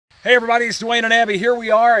Hey everybody, it's Dwayne and Abby. Here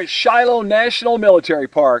we are at Shiloh National Military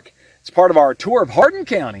Park. It's part of our tour of Hardin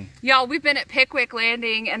County. Y'all, we've been at Pickwick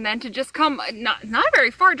Landing, and then to just come, not a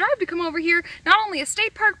very far drive to come over here, not only a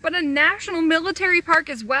state park, but a national military park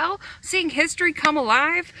as well, seeing history come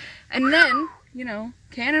alive, and then, you know,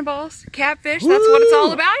 cannonballs, catfish, that's what it's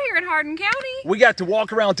all about here in Hardin County. We got to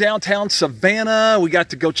walk around downtown Savannah. We got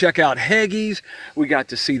to go check out Haggie's. We got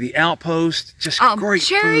to see the outpost. Just great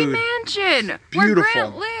Cherry food. Mansion, Beautiful.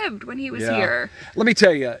 where Grant lived when he was here. Let me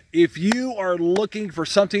tell you, if you are looking for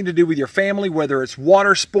something to do with your family, whether it's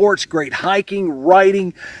water sports, great hiking,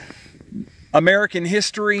 riding, American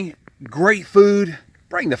history, great food,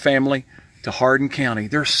 bring the family to Hardin County.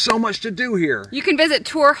 There's so much to do here. You can visit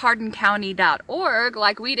tourhardincounty.org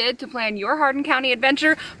like we did to plan your Hardin County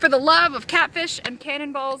adventure. For the love of catfish and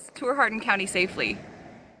cannonballs, tour Hardin County safely.